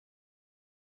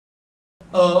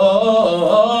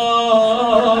Oh,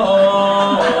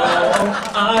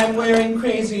 I'm wearing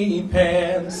crazy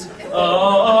pants. Oh,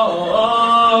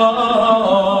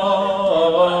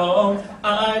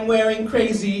 I'm wearing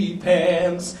crazy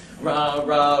pants. Ra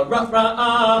ra ra ra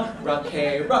ah, ra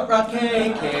k ra ra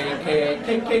k k k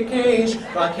k k k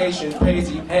Rakesh and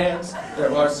crazy pants.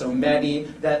 There are so many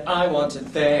that I want to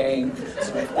thank.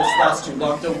 So if this lasts too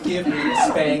long, don't give me a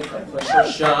spank. A push or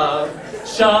shove,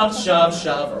 shove, shove,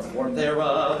 shove, or more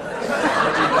thereof.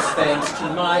 I do this thanks to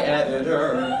my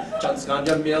editor,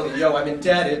 Johnskanda Milio. I'm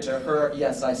indebted to her.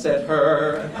 Yes, I said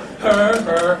her,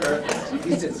 her. At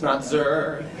least it's not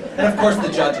Zer. And of course the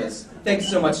judges. Thanks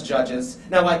so much, judges.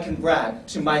 Now I can brag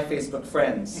to my Facebook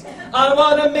friends. I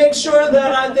want to make sure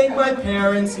that I thank my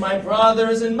parents, my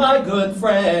brothers, and my good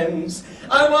friends.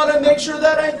 I want to make sure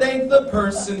that I thank the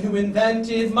person who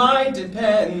invented my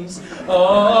Depends.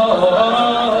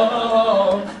 Oh,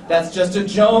 that's just a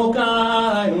joke,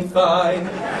 I'm fine.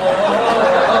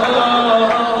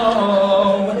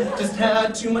 Oh, just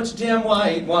had too much damn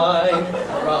white wine.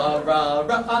 Ra ra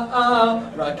ra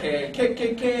ah, ra k k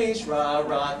k k ra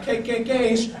ra k k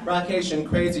k Rakesh and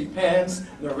crazy pants.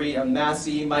 Maria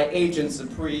Massey, my agent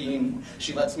supreme.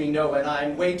 She lets me know when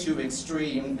I'm way too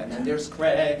extreme. And then there's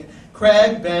Craig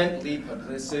Bentley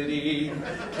publicity.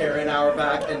 Karen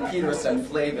Auerbach and Peter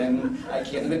Senflavin. I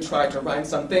can't even try to rhyme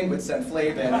something with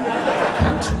Senflavin.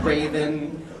 Count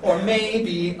Raven. Or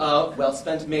maybe a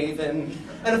well-spent maven.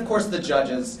 And of course the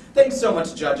judges. Thanks so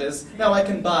much, judges. Now I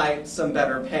can buy some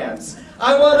better pants.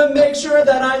 I want to make sure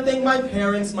that I thank my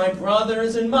parents, my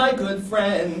brothers, and my good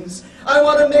friends. I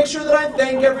want to make sure that I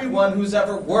thank everyone who's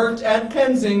ever worked at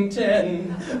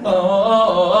Kensington. Oh,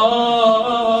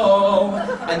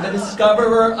 and the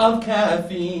discoverer of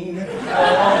caffeine.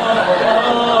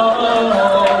 Oh,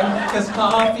 because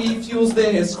coffee fuels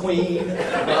this queen.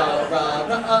 Ra, ra,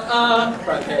 ra,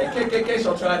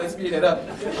 she'll try to speed it up.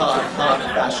 Hot,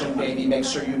 fashion baby, make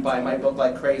sure you buy my book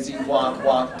like crazy.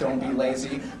 Walk, don't be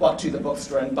lazy. Walk to the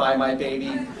bookstore and buy my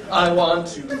baby. I want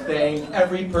to thank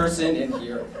every person in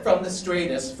here, from the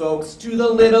straightest folks to the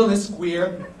littlest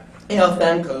queer. Et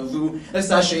enfin que vous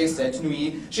sachez cette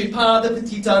nuit, j'ai pas de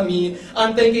petite amie.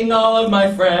 I'm thanking all of my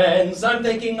friends. I'm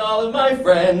thanking all of my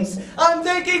friends. I'm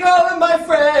thanking all of my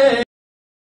friends.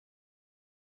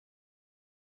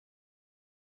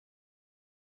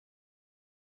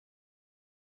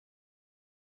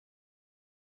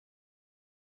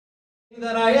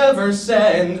 That I ever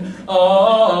send.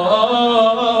 Oh,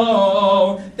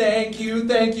 thank you,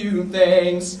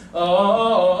 thanks.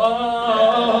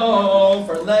 Oh,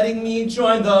 for letting me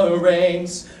join the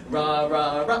ranks. Ra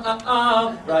ra ra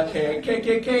ah, ra k k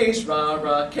k k ra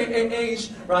ra k h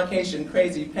Rakesh and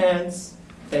crazy pants.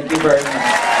 Thank you very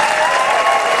much.